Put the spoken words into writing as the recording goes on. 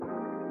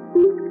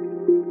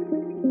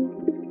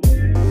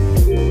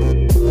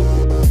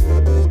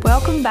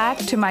Welcome back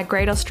to My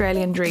Great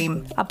Australian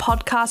Dream, a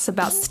podcast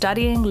about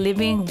studying,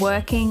 living,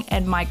 working,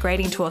 and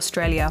migrating to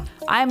Australia.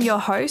 I am your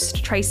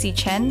host, Tracy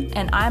Chen,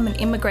 and I am an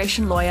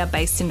immigration lawyer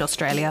based in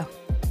Australia.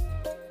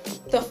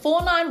 The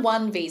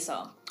 491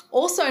 visa,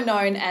 also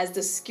known as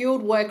the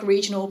Skilled Work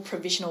Regional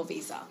Provisional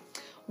Visa.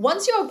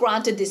 Once you are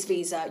granted this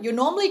visa, you're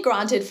normally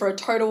granted for a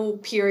total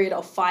period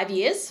of 5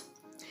 years.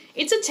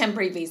 It's a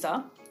temporary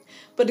visa,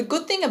 but the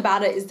good thing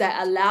about it is that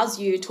it allows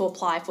you to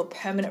apply for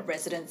permanent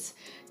residence,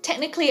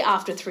 technically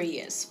after 3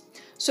 years.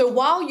 So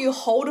while you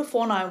hold a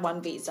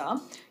 491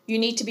 visa, you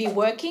need to be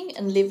working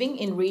and living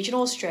in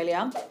regional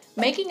Australia,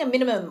 making a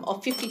minimum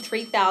of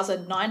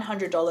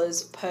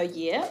 $53,900 per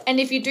year. And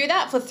if you do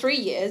that for 3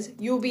 years,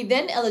 you'll be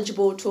then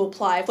eligible to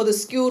apply for the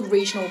Skilled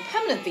Regional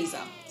Permanent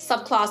Visa,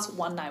 subclass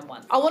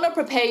 191. I want to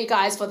prepare you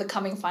guys for the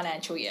coming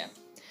financial year.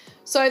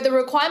 So the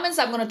requirements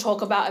I'm going to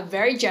talk about are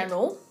very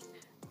general.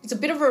 It's a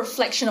bit of a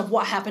reflection of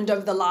what happened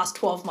over the last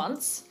 12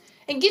 months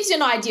and gives you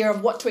an idea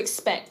of what to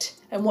expect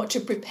and what to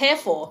prepare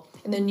for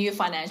in the new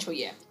financial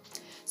year.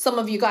 Some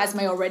of you guys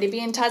may already be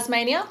in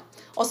Tasmania,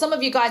 or some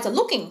of you guys are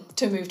looking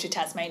to move to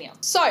Tasmania.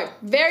 So,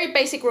 very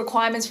basic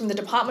requirements from the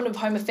Department of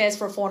Home Affairs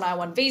for a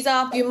 491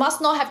 visa. You must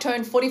not have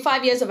turned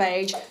 45 years of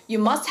age. You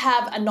must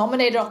have a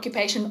nominated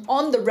occupation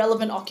on the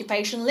relevant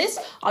occupation list.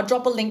 I'll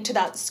drop a link to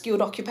that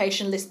skilled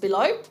occupation list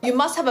below. You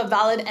must have a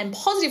valid and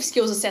positive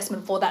skills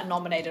assessment for that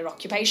nominated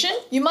occupation.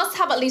 You must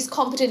have at least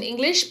competent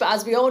English, but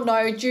as we all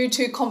know, due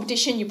to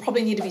competition, you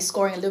probably need to be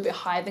scoring a little bit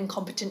higher than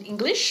competent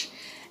English.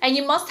 And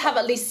you must have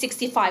at least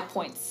 65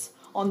 points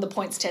on the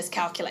points test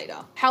calculator.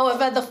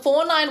 However, the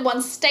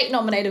 491 state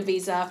nominated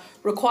visa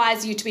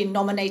requires you to be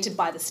nominated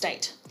by the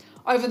state.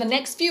 Over the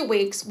next few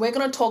weeks, we're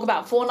going to talk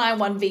about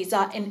 491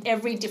 visa in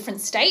every different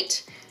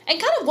state and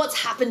kind of what's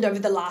happened over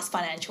the last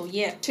financial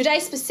year. Today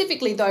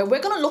specifically though, we're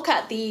going to look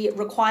at the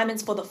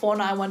requirements for the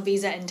 491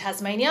 visa in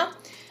Tasmania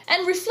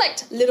and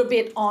reflect a little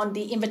bit on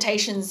the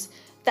invitations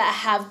that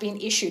have been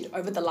issued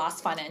over the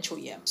last financial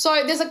year.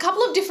 So there's a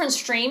couple of different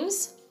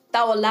streams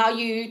that will allow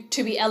you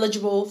to be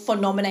eligible for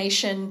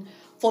nomination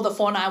for the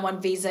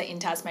 491 visa in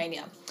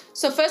Tasmania.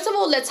 So first of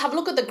all, let's have a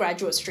look at the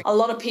graduate stream. A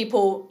lot of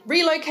people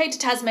relocate to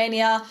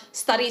Tasmania,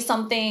 study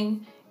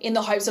something in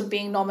the hopes of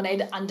being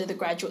nominated under the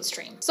graduate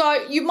stream.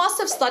 So you must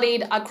have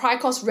studied a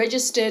CRICOS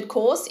registered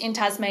course in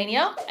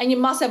Tasmania, and you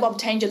must have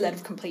obtained your letter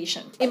of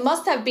completion. It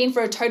must have been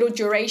for a total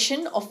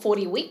duration of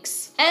 40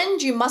 weeks,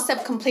 and you must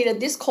have completed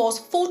this course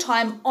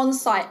full-time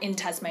on-site in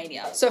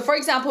Tasmania. So for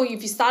example,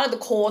 if you started the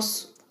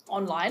course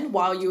online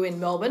while you're in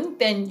Melbourne,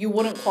 then you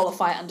wouldn't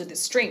qualify under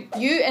this stream.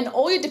 You and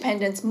all your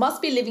dependents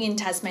must be living in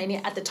Tasmania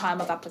at the time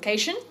of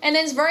application. And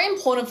it's very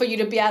important for you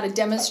to be able to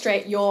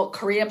demonstrate your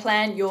career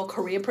plan, your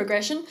career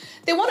progression.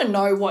 They want to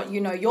know what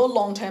your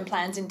long-term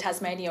plans in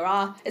Tasmania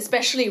are,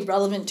 especially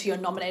relevant to your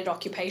nominated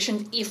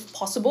occupation if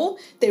possible.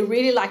 They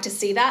really like to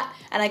see that,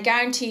 and I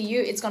guarantee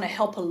you it's going to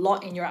help a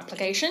lot in your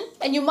application.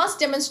 And you must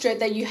demonstrate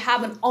that you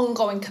have an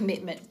ongoing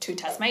commitment to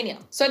Tasmania.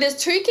 So there's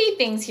two key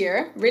things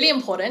here, really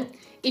important.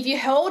 If you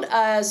held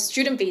a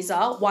student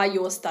visa while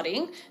you were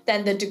studying,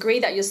 then the degree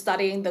that you're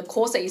studying, the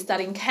course that you're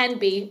studying can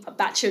be a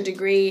bachelor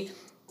degree,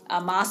 a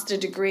master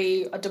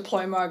degree, a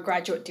diploma, a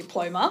graduate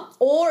diploma.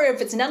 Or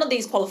if it's none of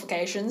these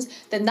qualifications,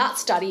 then that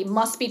study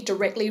must be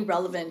directly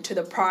relevant to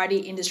the priority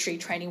industry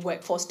training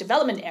workforce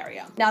development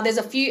area. Now, there's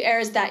a few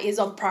areas that is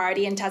of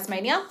priority in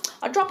Tasmania.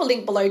 I'll drop a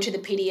link below to the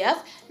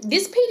PDF.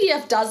 This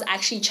PDF does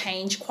actually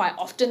change quite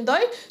often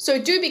though, so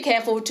do be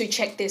careful to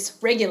check this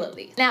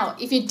regularly. Now,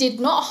 if you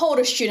did not hold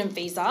a student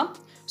visa,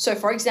 so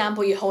for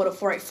example, you hold a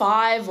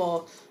 485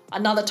 or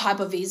another type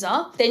of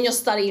visa, then your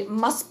study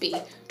must be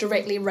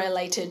directly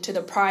related to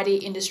the priority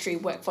industry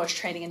workforce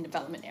training and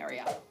development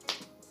area.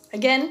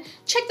 Again,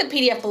 check the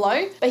PDF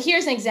below, but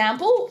here's an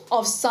example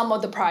of some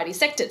of the priority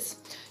sectors.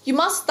 You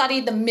must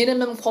study the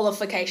minimum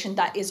qualification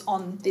that is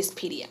on this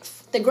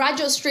PDF. The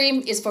graduate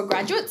stream is for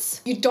graduates.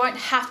 You don't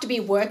have to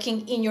be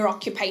working in your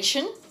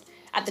occupation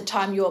at the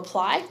time you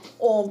apply,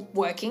 or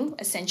working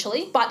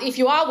essentially. But if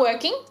you are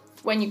working,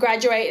 when you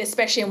graduate,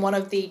 especially in one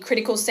of the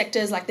critical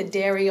sectors like the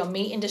dairy or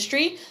meat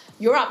industry,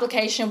 your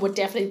application would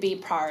definitely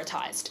be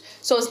prioritized.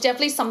 So it's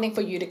definitely something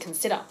for you to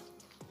consider.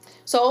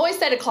 So I always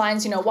say to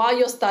clients, while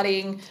you're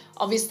studying,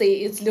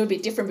 obviously it's a little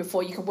bit different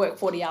before you can work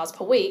 40 hours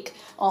per week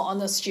on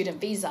the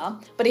student visa.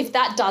 But if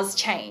that does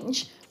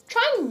change,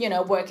 try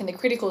and work in the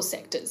critical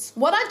sectors.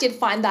 What I did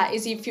find that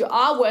is if you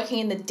are working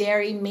in the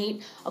dairy,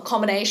 meat,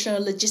 accommodation, or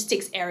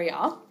logistics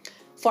area,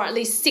 for at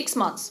least 6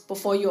 months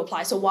before you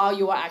apply. So while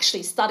you are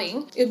actually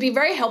studying, it would be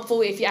very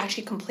helpful if you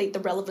actually complete the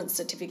relevant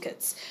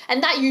certificates.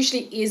 And that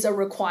usually is a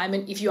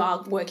requirement if you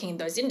are working in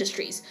those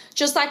industries.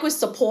 Just like with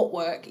support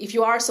work, if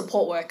you are a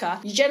support worker,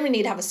 you generally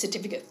need to have a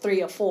certificate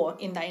 3 or 4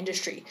 in that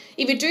industry.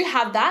 If you do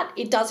have that,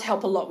 it does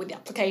help a lot with the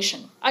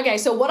application. Okay,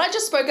 so what I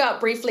just spoke about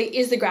briefly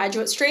is the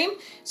graduate stream.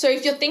 So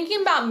if you're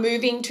thinking about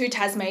moving to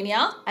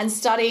Tasmania and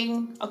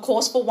studying a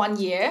course for 1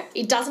 year,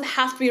 it doesn't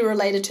have to be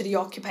related to the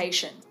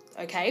occupation.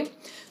 Okay,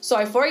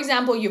 so for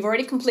example, you've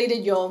already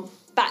completed your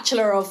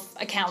Bachelor of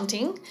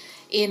Accounting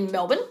in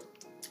Melbourne.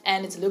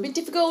 And it's a little bit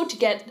difficult to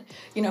get,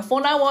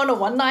 491 or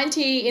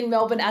 190 in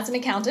Melbourne as an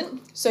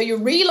accountant. So you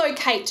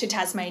relocate to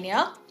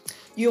Tasmania.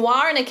 You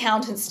are an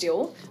accountant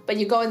still, but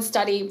you go and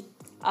study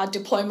a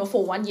diploma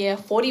for 1 year,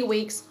 40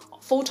 weeks,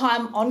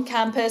 full-time on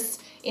campus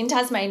in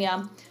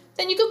Tasmania.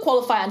 Then you could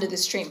qualify under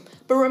this stream.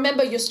 But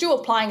remember, you're still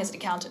applying as an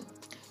accountant.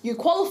 You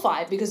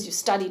qualify because you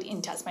studied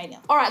in Tasmania.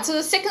 All right, so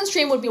the second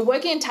stream would be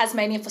working in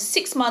Tasmania for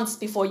 6 months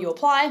before you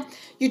apply.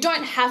 You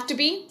don't have to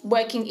be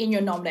working in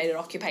your nominated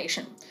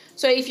occupation.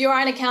 So if you're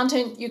an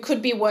accountant, you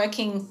could be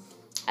working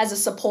as a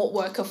support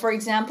worker, for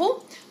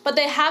example, but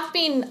they have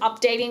been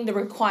updating the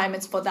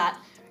requirements for that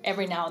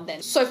every now and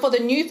then. So for the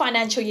new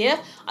financial year,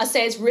 I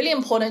say it's really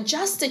important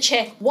just to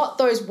check what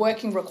those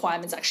working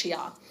requirements actually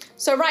are.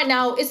 So right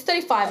now it's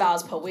 35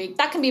 hours per week.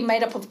 That can be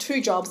made up of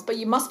 2 jobs, but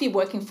you must be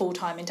working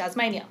full-time in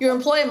Tasmania. Your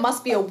employer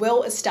must be a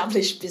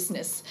well-established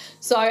business.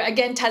 So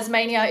again,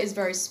 Tasmania is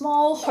very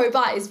small,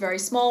 Hobart is very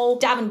small,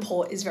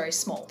 Devonport is very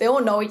small. They all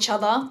know each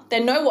other. They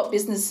know what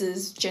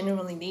businesses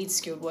genuinely need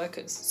skilled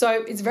workers.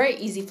 So it's very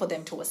easy for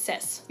them to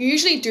assess. You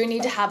usually do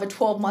need to have a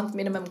 12-month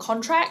minimum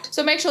contract.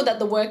 So make sure that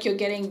the work you're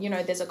getting,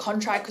 there's a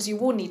contract because you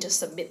will need to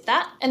submit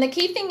that. And the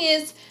key thing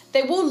is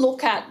they will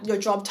look at your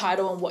job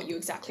title and what you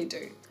exactly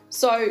do.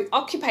 So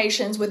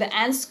occupations with an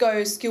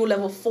ANSCO skill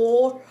level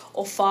 4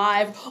 or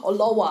 5 or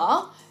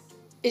lower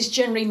is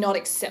generally not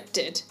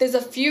accepted. There's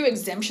a few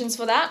exemptions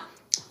for that.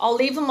 I'll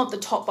leave them at the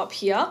top up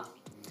here.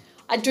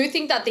 I do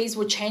think that these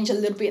will change a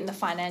little bit in the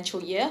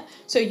financial year.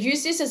 So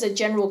use this as a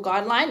general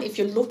guideline. If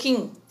you're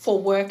looking for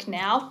work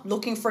now,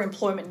 looking for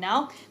employment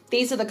now,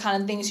 these are the kind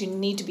of things you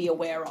need to be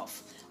aware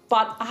of.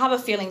 But I have a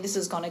feeling this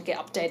is going to get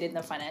updated in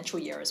the financial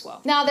year as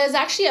well. Now, there's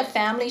actually a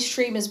family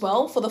stream as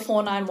well for the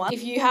 491.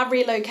 If you have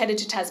relocated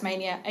to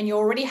Tasmania and you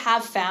already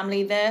have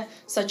family there,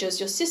 such as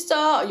your sister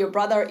or your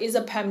brother is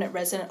a permanent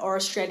resident or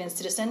Australian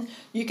citizen,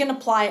 you can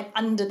apply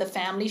under the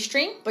family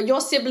stream. But your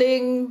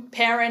sibling,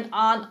 parent,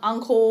 aunt,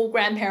 uncle,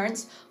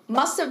 grandparents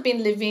must have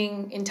been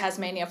living in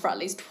Tasmania for at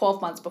least 12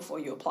 months before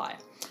you apply.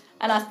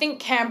 And I think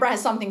Canberra has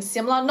something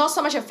similar, not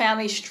so much a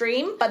family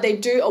stream, but they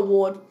do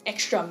award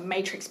extra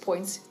matrix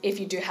points if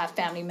you do have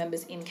family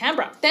members in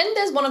Canberra. Then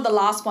there's one of the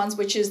last ones,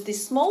 which is the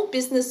small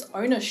business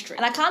owner stream.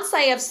 And I can't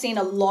say I've seen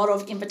a lot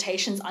of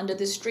invitations under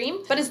this stream,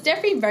 but it's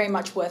definitely very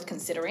much worth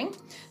considering.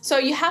 So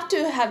you have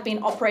to have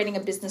been operating a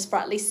business for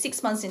at least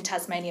 6 months in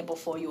Tasmania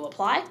before you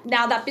apply.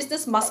 Now that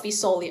business must be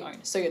solely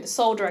owned. So you're the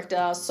sole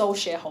director, sole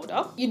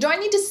shareholder. You don't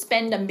need to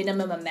spend a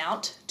minimum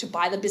amount to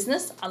buy the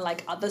business,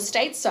 unlike other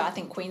states. So I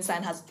think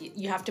Queensland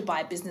you have to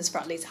buy a business for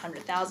at least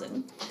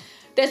 100,000.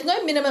 There's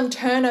no minimum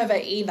turnover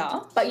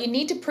either, but you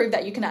need to prove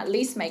that you can at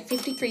least make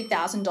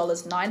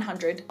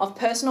 $53,900 of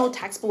personal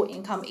taxable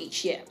income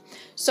each year.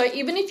 So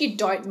even if you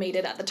don't meet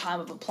it at the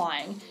time of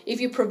applying, if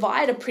you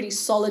provide a pretty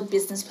solid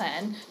business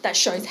plan that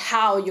shows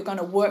how you're going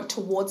to work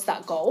towards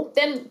that goal,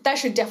 then that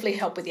should definitely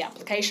help with the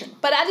application.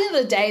 But at the end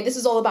of the day, this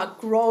is all about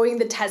growing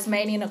the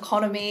Tasmanian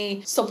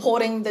economy,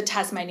 supporting the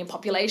Tasmanian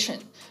population.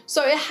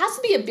 So it has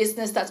to be a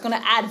business that's going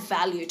to add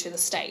value to the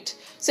state.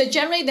 So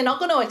generally, they're not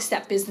going to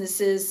accept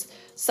businesses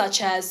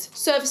such as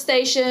service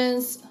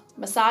stations,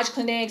 massage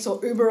clinics, or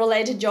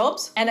Uber-related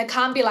jobs. And it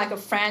can't be like a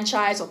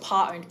franchise or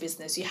part-owned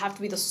business. You have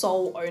to be the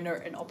sole owner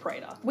and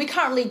operator. We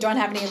currently don't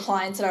have any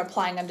clients that are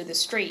applying under this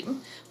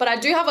stream, but I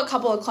do have a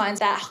couple of clients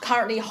that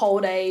currently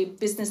hold a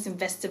business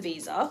investor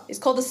visa. It's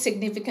called the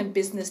Significant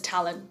Business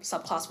Talent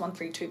Subclass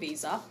 132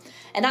 visa.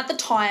 And at the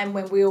time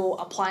when we were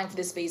applying for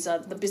this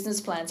visa, the business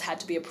plans had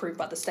to be approved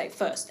by the state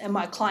first. And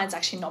my clients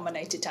actually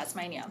nominated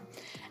Tasmania.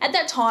 At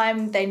that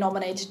time, they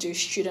nominated to do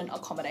student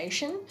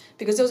accommodation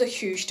because there was a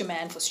huge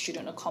demand for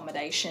student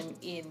accommodation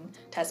in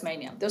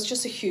Tasmania. There was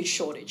just a huge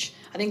shortage.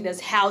 I think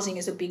housing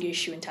is a big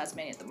issue in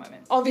Tasmania at the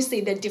moment.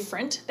 Obviously, they're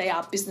different. They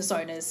are business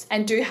owners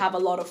and do have a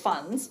lot of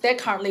funds. They're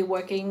currently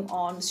working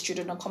on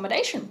student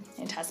accommodation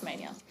in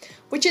Tasmania,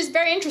 which is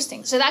very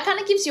interesting. So that kind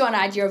of gives you an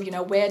idea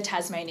of, where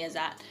Tasmania is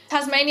at.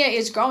 Tasmania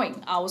is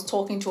growing. I was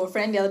talking to a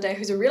friend the other day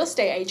who's a real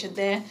estate agent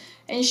there,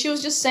 and she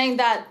was just saying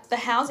that the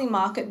housing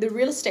market, the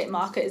real estate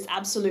market is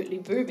absolutely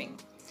booming.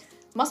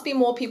 Must be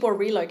more people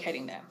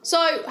relocating there.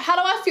 So how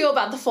do I feel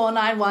about the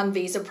 491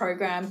 visa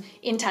program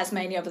in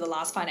Tasmania over the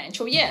last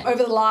financial year?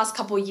 Over the last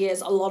couple of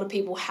years, a lot of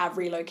people have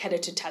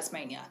relocated to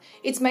Tasmania.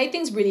 It's made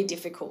things really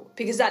difficult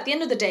because at the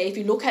end of the day, if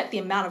you look at the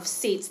amount of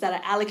seats that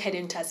are allocated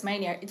in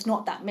Tasmania, it's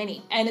not that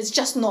many. And it's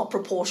just not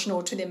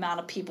proportional to the amount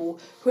of people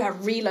who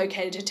have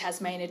relocated to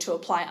Tasmania to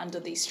apply under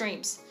these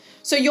streams.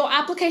 So your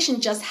application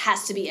just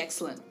has to be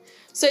excellent.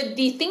 So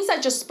the things I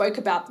just spoke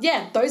about,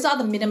 yeah, those are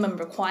the minimum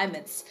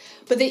requirements.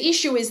 But the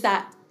issue is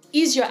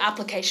your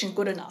application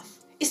good enough?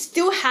 It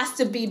still has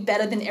to be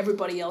better than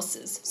everybody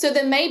else's. So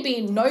there may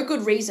be no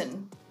good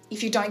reason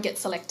if you don't get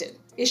selected.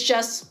 It's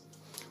just,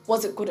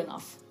 was it good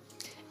enough?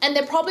 And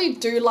they probably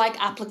do like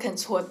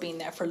applicants who have been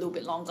there for a little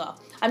bit longer.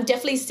 I'm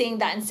definitely seeing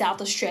that in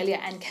South Australia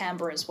and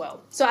Canberra as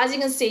well. So as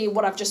you can see,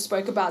 what I've just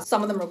spoke about,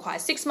 some of them require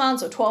 6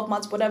 months or 12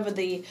 months, whatever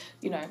the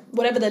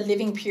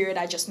living period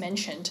I just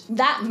mentioned.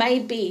 That may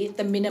be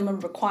the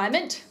minimum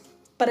requirement,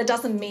 but it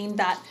doesn't mean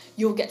that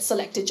you'll get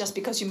selected just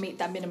because you meet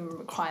that minimum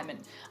requirement.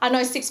 I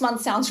know 6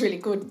 months sounds really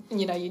good,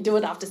 you do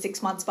it after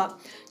 6 months, but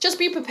just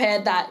be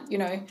prepared that,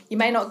 you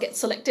may not get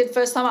selected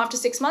first time after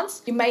 6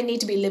 months. You may need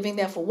to be living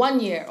there for 1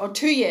 year or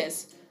 2 years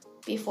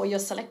before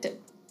you're selected,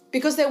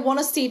 because they want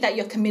to see that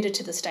you're committed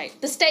to the state.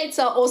 The states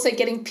are also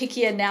getting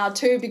pickier now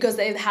too, because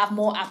they have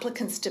more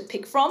applicants to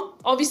pick from.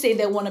 Obviously,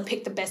 they want to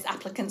pick the best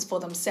applicants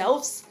for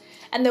themselves,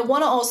 and they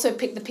want to also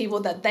pick the people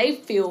that they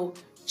feel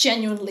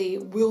genuinely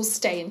will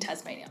stay in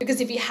Tasmania.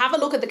 Because if you have a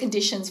look at the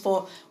conditions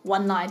for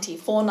 190,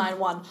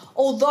 491,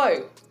 although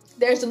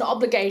there's an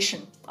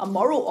obligation, a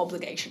moral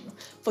obligation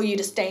for you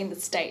to stay in the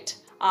state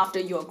after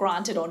you're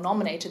granted or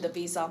nominated the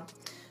visa,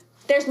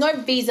 there's no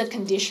visa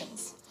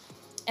conditions.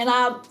 And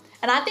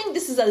I think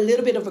this is a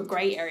little bit of a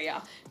grey area.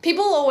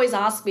 People always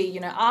ask me,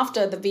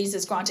 after the visa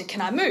is granted,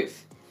 can I move?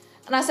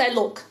 And I say,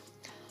 look,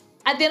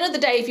 at the end of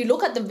the day, if you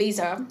look at the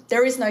visa,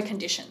 there is no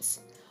conditions.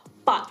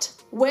 But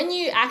when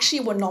you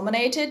actually were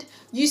nominated,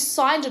 you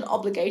signed an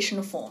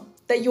obligation form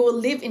that you will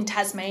live in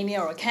Tasmania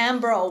or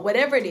Canberra or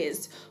whatever it is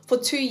for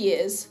 2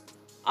 years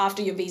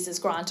after your visa is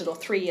granted, or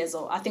 3 years,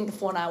 or I think the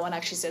 491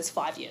 actually says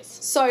 5 years.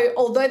 So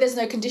although there's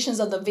no conditions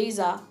of the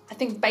visa, I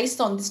think based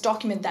on this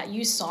document that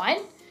you sign,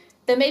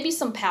 there may be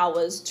some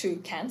powers to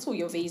cancel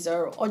your visa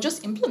or just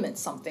implement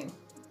something.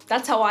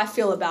 That's how I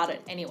feel about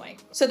it anyway.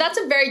 So that's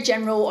a very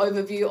general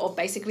overview of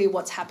basically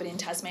what's happened in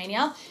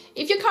Tasmania.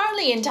 If you're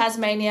currently in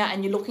Tasmania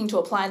and you're looking to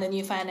apply in the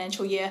new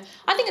financial year,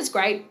 I think it's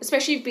great,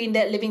 especially if you've been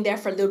there, living there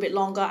for a little bit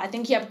longer. I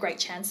think you have great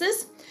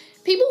chances.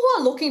 People who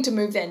are looking to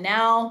move there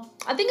now,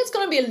 I think it's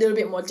going to be a little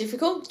bit more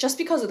difficult just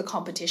because of the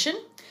competition.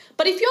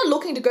 But if you're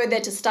looking to go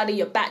there to study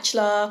your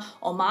bachelor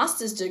or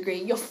master's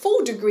degree, your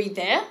full degree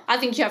there, I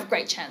think you have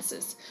great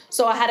chances.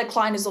 So I had a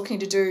client who's looking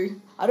to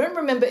do, I don't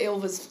remember if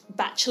it was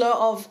Bachelor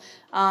of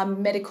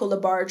Medical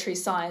Laboratory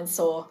Science,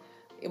 or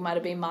it might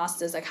have been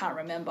master's, I can't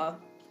remember.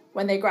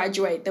 When they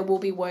graduate, they will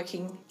be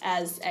working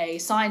as a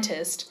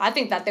scientist. I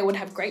think that they would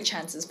have great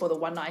chances for the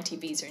 190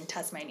 visa in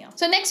Tasmania.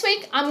 So next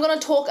week, I'm going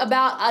to talk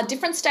about a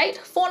different state,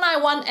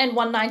 491 and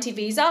 190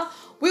 visa.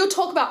 We'll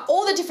talk about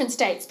all the different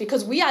states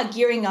because we are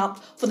gearing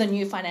up for the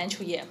new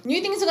financial year.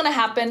 New things are going to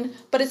happen,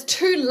 but it's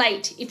too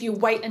late if you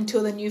wait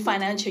until the new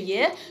financial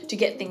year to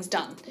get things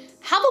done.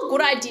 Have a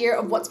good idea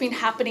of what's been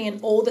happening in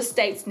all the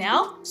states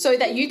now so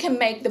that you can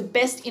make the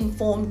best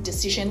informed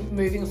decision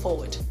moving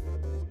forward.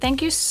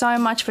 Thank you so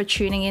much for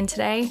tuning in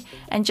today,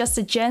 and just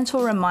a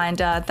gentle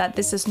reminder that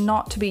this is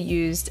not to be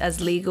used as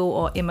legal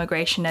or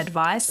immigration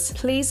advice.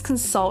 Please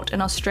consult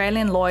an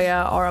Australian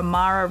lawyer or a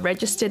MARA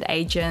registered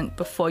agent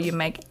before you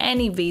make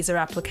any visa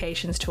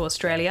applications to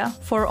Australia.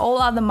 For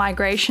all other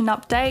migration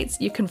updates,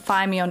 you can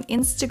find me on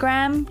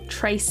Instagram,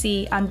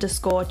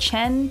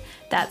 Tracy_Chen,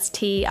 that's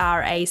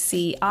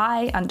TRACI_Chen,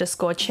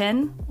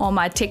 or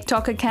my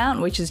TikTok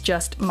account, which is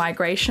just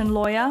Migration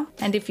Lawyer.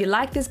 And if you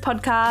like this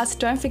podcast,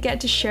 don't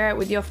forget to share it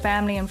with your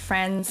family and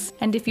friends.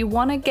 And if you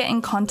want to get in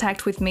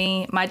contact with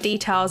me, my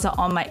details are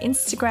on my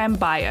Instagram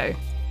bio.